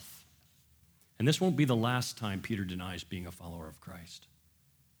himself. And this won't be the last time Peter denies being a follower of Christ.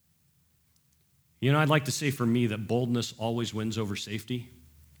 You know, I'd like to say for me that boldness always wins over safety,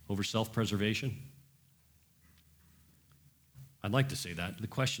 over self-preservation. I'd like to say that. The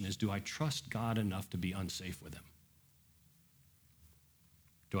question is, do I trust God enough to be unsafe with him?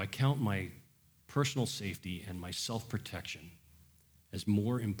 Do I count my personal safety and my self-protection as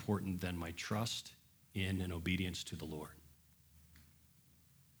more important than my trust in and obedience to the Lord?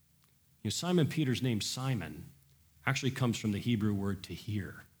 You know, Simon Peter's name, Simon, actually comes from the Hebrew word to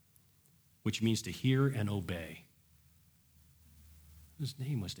hear, which means to hear and obey. His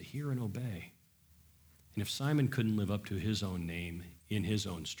name was to hear and obey. And if Simon couldn't live up to his own name in his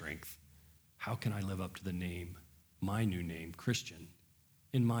own strength, how can I live up to the name, my new name, Christian,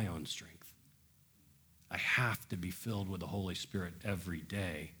 in my own strength? I have to be filled with the Holy Spirit every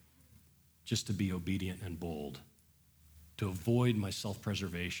day just to be obedient and bold, to avoid my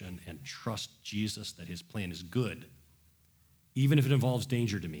self-preservation and trust Jesus that his plan is good, even if it involves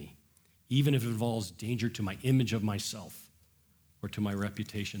danger to me, even if it involves danger to my image of myself or to my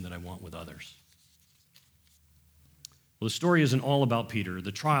reputation that I want with others. Well, the story isn't all about Peter.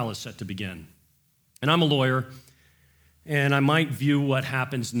 The trial is set to begin. And I'm a lawyer, and I might view what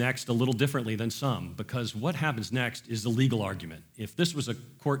happens next a little differently than some, because what happens next is the legal argument. If this was a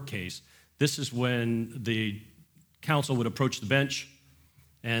court case, this is when the counsel would approach the bench,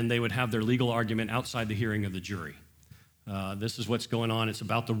 and they would have their legal argument outside the hearing of the jury. This is what's going on. It's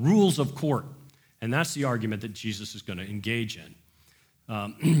about the rules of court, and that's the argument that Jesus is going to engage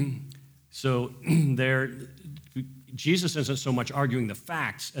in. Jesus isn't so much arguing the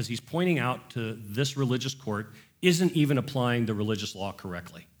facts as he's pointing out to this religious court isn't even applying the religious law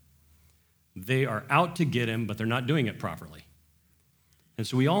correctly. They are out to get him, but they're not doing it properly. And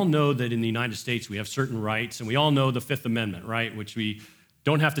so we all know that in the United States we have certain rights, and we all know the Fifth Amendment, right, which we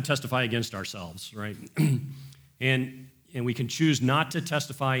don't have to testify against ourselves, right? and we can choose not to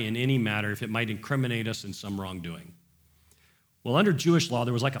testify in any matter if it might incriminate us in some wrongdoing. Well, under Jewish law,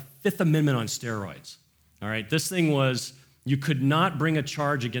 there was like a Fifth Amendment on steroids, all right? This thing was you could not bring a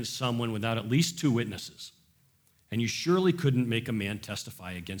charge against someone without at least two witnesses, and you surely couldn't make a man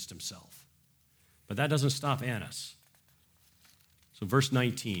testify against himself. But that doesn't stop Annas. So verse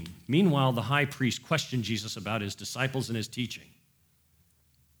 19, meanwhile, the high priest questioned Jesus about his disciples and his teaching.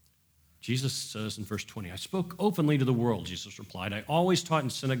 Jesus says in verse 20, I spoke openly to the world, Jesus replied. I always taught in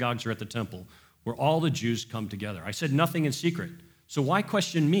synagogues or at the temple where all the Jews come together. I said nothing in secret. So why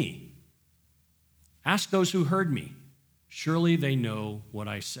question me? Ask those who heard me. Surely they know what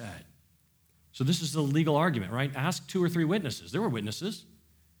I said. So this is the legal argument, right? Ask two or three witnesses. There were witnesses.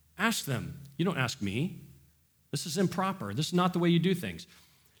 Ask them. You don't ask me. This is improper. This is not the way you do things.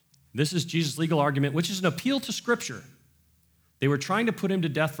 This is Jesus' legal argument, which is an appeal to Scripture. They were trying to put him to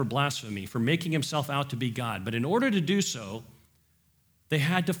death for blasphemy, for making himself out to be God. But in order to do so, they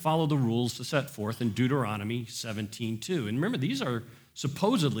had to follow the rules set forth in Deuteronomy 17:2. And remember, these are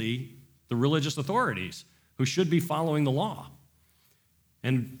supposedly the religious authorities who should be following the law.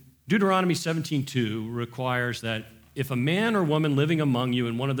 And Deuteronomy 17:2 requires that if a man or woman living among you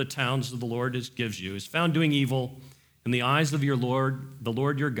in one of the towns that the Lord gives you is found doing evil in the eyes of your Lord, the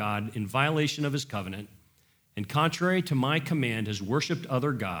Lord your God, in violation of his covenant, and contrary to my command has worshipped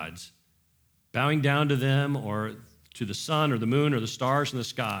other gods, bowing down to them or to the sun or the moon or the stars in the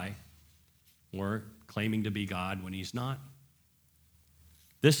sky, or claiming to be God when he's not.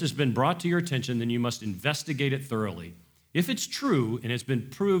 This has been brought to your attention, then you must investigate it thoroughly. If it's true and it's been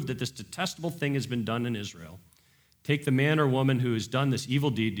proved that this detestable thing has been done in Israel, take the man or woman who has done this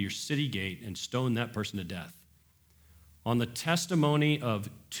evil deed to your city gate and stone that person to death. On the testimony of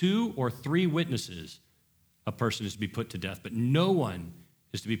 2 or 3 witnesses, a person is to be put to death, but no one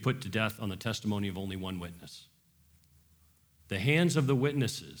is to be put to death on the testimony of only one witness. The hands of the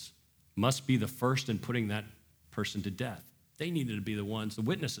witnesses must be the first in putting that person to death. They needed to be the ones, the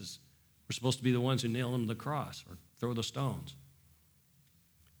witnesses were supposed to be the ones who nail him to the cross or throw the stones.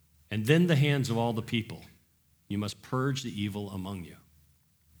 And then the hands of all the people. You must purge the evil among you.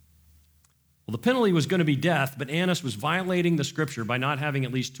 Well, the penalty was going to be death, but Annas was violating the Scripture by not having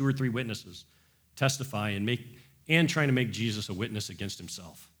at least 2 or 3 witnesses testify and trying to make Jesus a witness against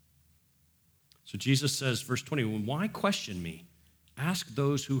himself. So Jesus says, verse 20, why question me? Ask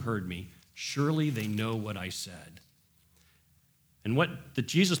those who heard me. Surely they know what I said. And that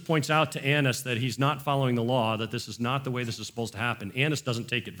Jesus points out to Annas that he's not following the law, that this is not the way this is supposed to happen. Annas doesn't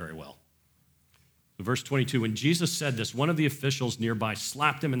take it very well. Verse 22, when Jesus said this, one of the officials nearby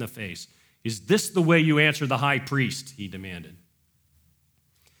slapped him in the face. Is this the way you answer the high priest? He demanded.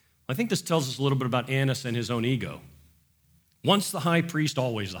 I think this tells us a little bit about Annas and his own ego. Once the high priest,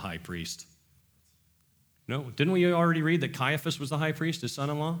 always the high priest. No, didn't we already read that Caiaphas was the high priest, his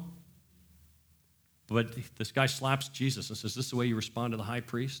son-in-law? But this guy slaps Jesus and says, "This is the way you respond to the high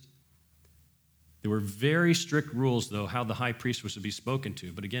priest?" There were very strict rules, though, how the high priest was to be spoken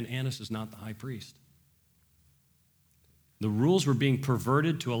to. But again, Annas is not the high priest. The rules were being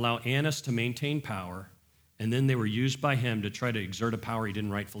perverted to allow Annas to maintain power, and then they were used by him to try to exert a power he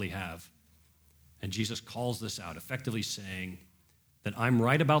didn't rightfully have. And Jesus calls this out, effectively saying that I'm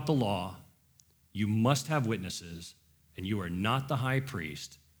right about the law, you must have witnesses, and you are not the high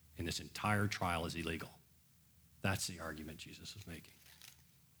priest, and this entire trial is illegal. That's the argument Jesus is making.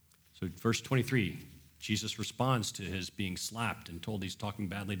 So verse 23, Jesus responds to his being slapped and told he's talking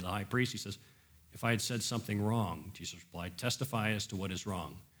badly to the high priest. He says, "If I had said something wrong," Jesus replied, "testify as to what is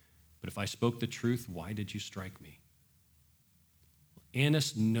wrong. But if I spoke the truth, why did you strike me?"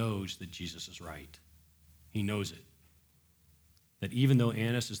 Annas knows that Jesus is right. He knows it. That even though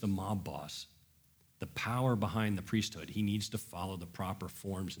Annas is the mob boss, the power behind the priesthood, he needs to follow the proper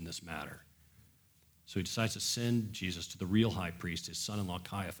forms in this matter. So he decides to send Jesus to the real high priest, his son-in-law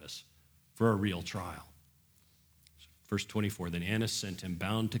Caiaphas, for a real trial. Verse 24, then Annas sent him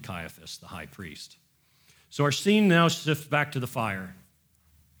bound to Caiaphas, the high priest. So our scene now shifts back to the fire.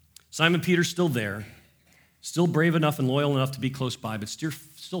 Simon Peter's still there, still brave enough and loyal enough to be close by, but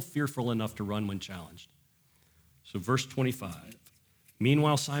still fearful enough to run when challenged. So verse 25,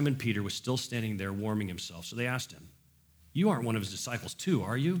 meanwhile, Simon Peter was still standing there warming himself. So they asked him, "You aren't one of his disciples too,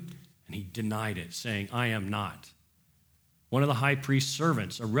 are you?" And he denied it, saying, "I am not." One of the high priest's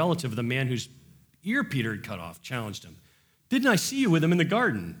servants, a relative of the man whose ear Peter had cut off, challenged him. "Didn't I see you with him in the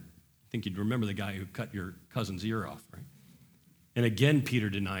garden?" I think you'd remember the guy who cut your cousin's ear off, right? And again, Peter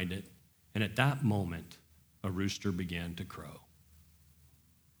denied it. And at that moment, a rooster began to crow.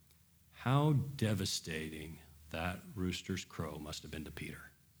 How devastating that rooster's crow must have been to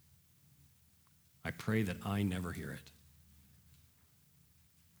Peter. I pray that I never hear it.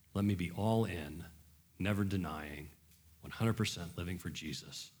 Let me be all in, never denying, 100% living for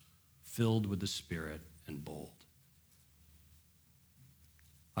Jesus, filled with the Spirit and bold.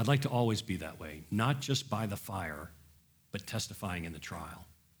 I'd like to always be that way, not just by the fire, but testifying in the trial.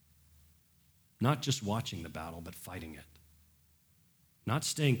 Not just watching the battle, but fighting it. Not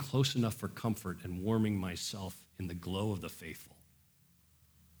staying close enough for comfort and warming myself in the glow of the faithful,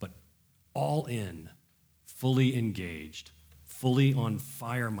 but all in, fully engaged, fully on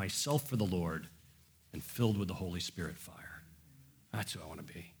fire myself for the Lord, and filled with the Holy Spirit fire. That's who I want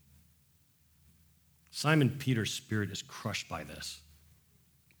to be. Simon Peter's spirit is crushed by this,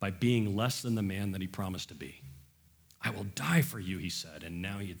 by being less than the man that he promised to be. "I will die for you," he said, and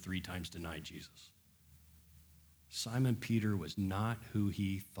now he had 3 times denied Jesus. Simon Peter was not who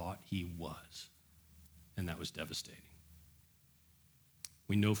he thought he was, and that was devastating.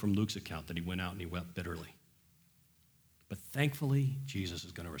 We know from Luke's account that he went out and he wept bitterly. But thankfully, Jesus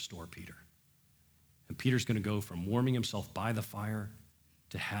is going to restore Peter. And Peter's going to go from warming himself by the fire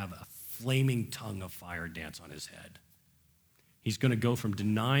to have a flaming tongue of fire dance on his head. He's going to go from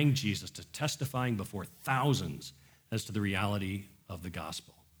denying Jesus to testifying before thousands as to the reality of the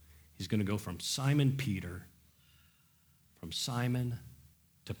gospel. He's going to go from Simon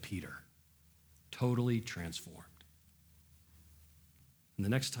to Peter, totally transformed. And the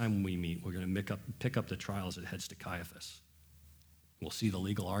next time we meet, we're going to pick up the trial as it heads to Caiaphas. We'll see the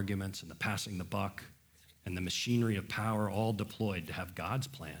legal arguments and the passing the buck and the machinery of power all deployed to have God's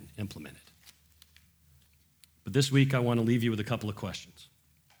plan implemented. But this week, I want to leave you with a couple of questions.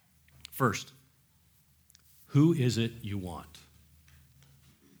 First, who is it you want?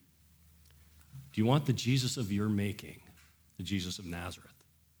 Do you want the Jesus of your making, the Jesus of Nazareth?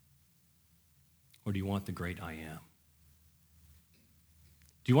 Or do you want the great I am?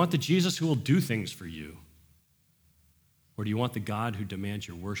 Do you want the Jesus who will do things for you? Or do you want the God who demands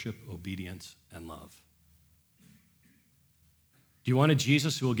your worship, obedience, and love? Do you want a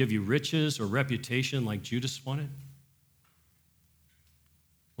Jesus who will give you riches or reputation like Judas wanted?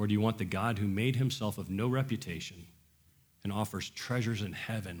 Or do you want the God who made himself of no reputation and offers treasures in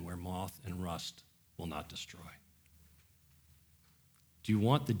heaven where moth and rust will not destroy? Do you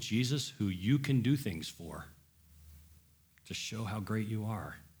want the Jesus who you can do things for to show how great you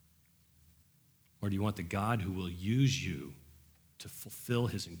are? Or do you want the God who will use you to fulfill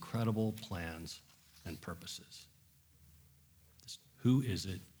his incredible plans and purposes? Who is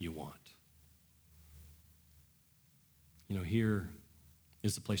it you want? Here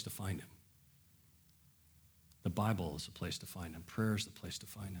is the place to find him. The Bible is the place to find him. Prayer is the place to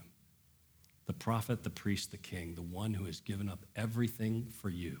find him. The prophet, the priest, the king, the one who has given up everything for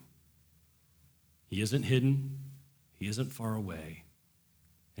you. He isn't hidden. He isn't far away.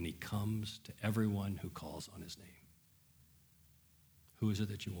 and he comes to everyone who calls on his name. Who is it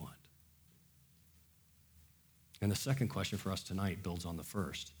that you want? And the second question for us tonight builds on the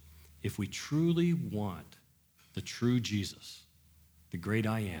first. If we truly want the true Jesus, the great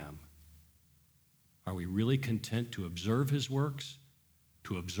I am, are we really content to observe his works,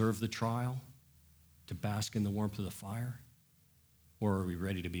 to observe the trial, to bask in the warmth of the fire? Or are we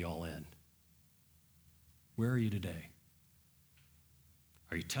ready to be all in? Where are you today?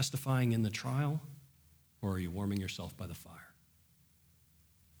 Are you testifying in the trial, or are you warming yourself by the fire?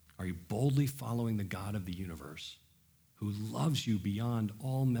 Are you boldly following the God of the universe who loves you beyond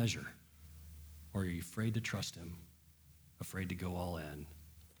all measure? Or are you afraid to trust him, afraid to go all in,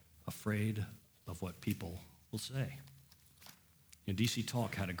 afraid of what people will say? DC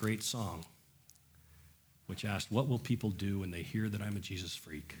Talk had a great song which asked, what will people do when they hear that I'm a Jesus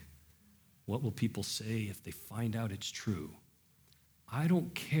freak? What will people say if they find out it's true? I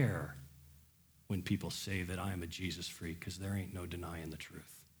don't care when people say that I am a Jesus freak, because there ain't no denying the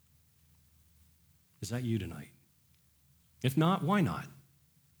truth. Is that you tonight? If not, why not?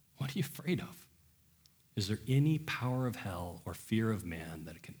 What are you afraid of? Is there any power of hell or fear of man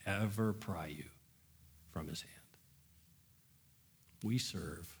that can ever pry you from his hand? We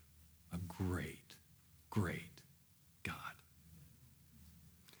serve a great, great God.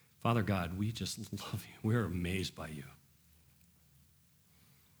 Father God, we just love you. We're amazed by you.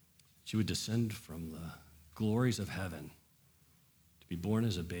 That you would descend from the glories of heaven to be born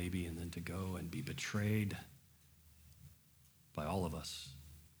as a baby and then to go and be betrayed by all of us,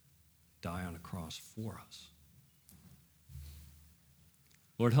 die on a cross for us.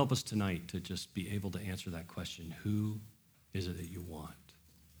 Lord, help us tonight to just be able to answer that question, who is it that you want?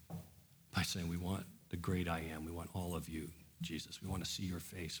 By saying we want the great I am. We want all of you, Jesus. We want to see your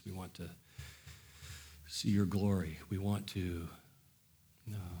face. We want to see your glory. We want to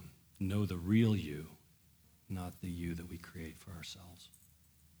know the real you, not the you that we create for ourselves.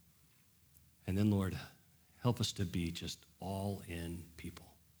 And then, Lord, help us to be just all in people,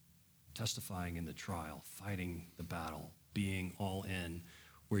 testifying in the trial, fighting the battle, being all in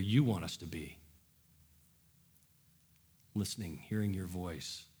where you want us to be, listening, hearing your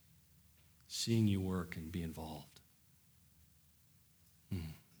voice, seeing you work and be involved.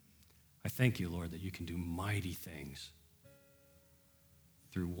 I thank you, Lord, that you can do mighty things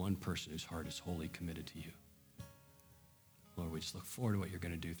through one person whose heart is wholly committed to you. Lord, we just look forward to what you're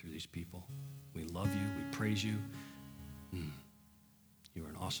going to do through these people. We love you. We praise you. You are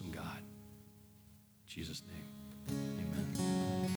an awesome God. In Jesus' name, amen.